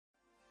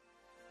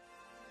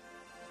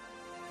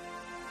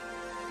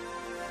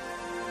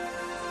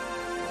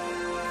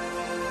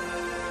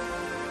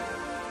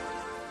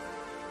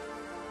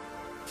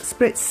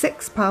Spritz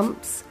 6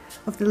 pumps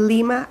of the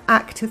LYMA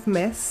Active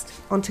Mist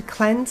onto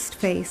cleansed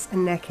face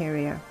and neck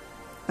area.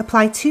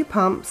 Apply 2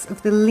 pumps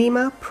of the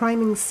LYMA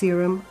Priming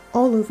Serum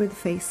all over the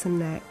face and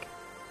neck.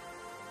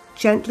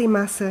 Gently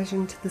massage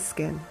into the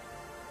skin.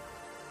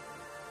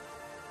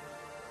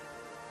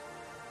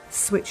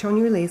 Switch on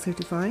your laser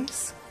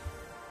device.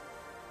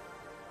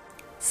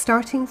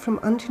 Starting from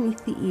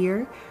underneath the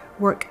ear,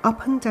 work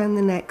up and down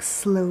the neck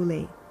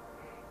slowly,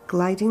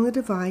 gliding the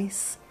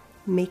device,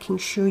 making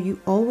sure you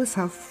always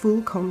have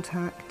full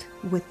contact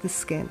with the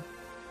skin.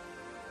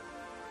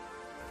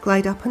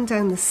 Glide up and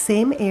down the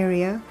same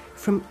area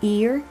from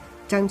ear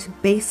down to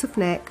base of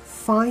neck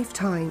 5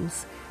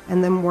 times,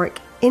 and then work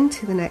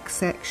into the neck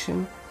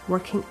section,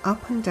 working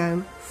up and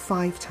down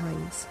 5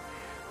 times.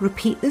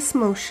 Repeat this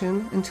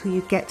motion until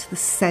you get to the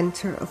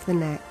center of the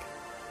neck.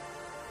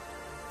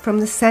 From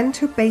the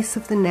center base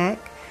of the neck,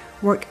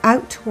 work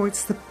out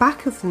towards the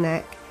back of the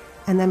neck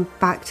and then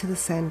back to the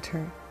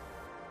center.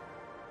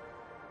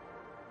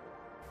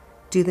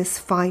 Do this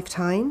 5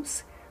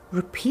 times.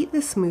 Repeat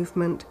this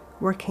movement,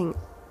 working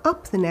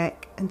up the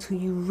neck until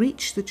you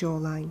reach the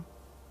jawline.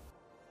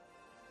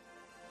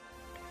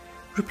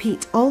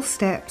 Repeat all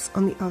steps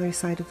on the other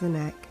side of the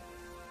neck.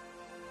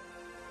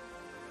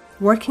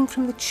 Working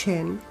from the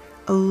chin,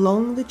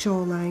 along the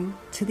jawline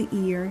to the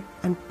ear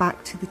and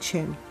back to the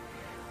chin.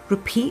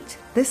 Repeat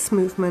this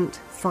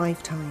movement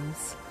 5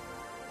 times.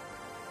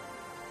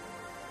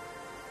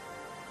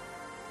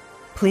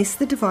 Place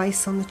the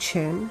device on the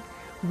chin,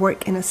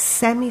 work in a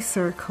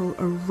semicircle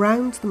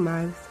around the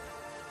mouth,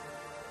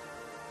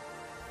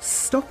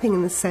 stopping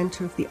in the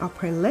center of the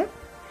upper lip.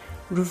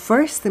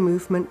 Reverse the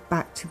movement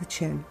back to the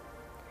chin.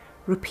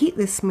 Repeat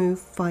this move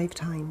 5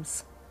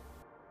 times.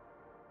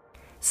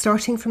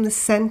 Starting from the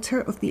center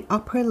of the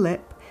upper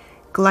lip,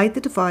 glide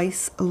the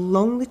device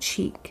along the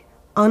cheek,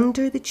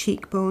 under the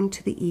cheekbone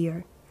to the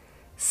ear.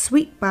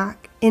 Sweep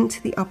back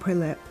into the upper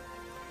lip.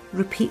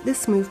 Repeat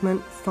this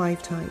movement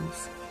 5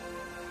 times.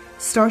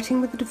 Starting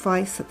with the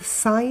device at the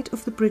side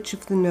of the bridge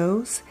of the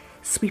nose,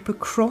 sweep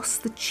across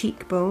the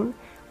cheekbone,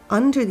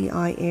 under the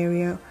eye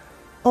area,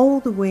 all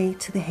the way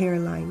to the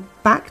hairline,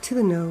 back to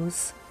the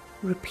nose.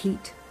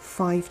 Repeat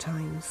 5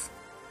 times.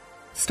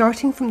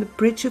 Starting from the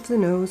bridge of the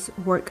nose,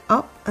 work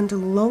up and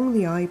along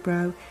the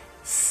eyebrow,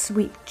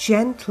 sweep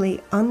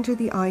gently under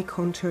the eye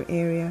contour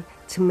area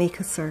to make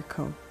a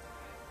circle.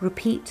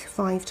 Repeat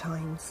 5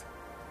 times.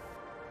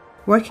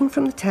 Working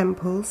from the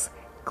temples,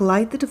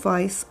 glide the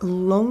device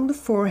along the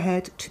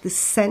forehead to the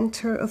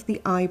center of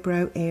the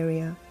eyebrow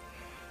area.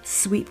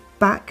 Sweep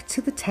back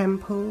to the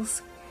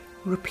temples.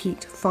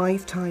 Repeat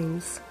 5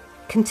 times.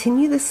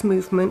 Continue this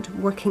movement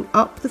working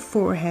up the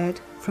forehead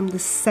from the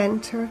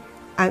center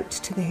out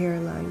to the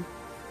hairline.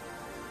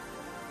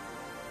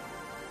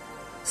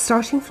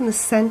 Starting from the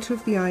center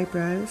of the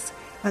eyebrows,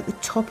 at the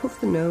top of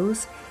the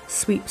nose,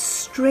 sweep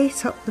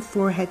straight up the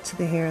forehead to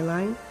the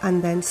hairline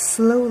and then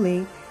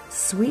slowly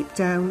sweep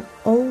down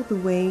all the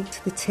way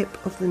to the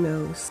tip of the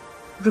nose.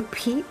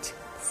 Repeat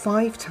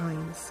 5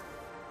 times.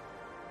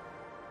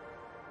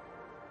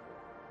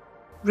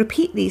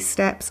 Repeat these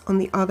steps on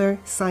the other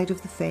side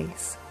of the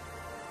face.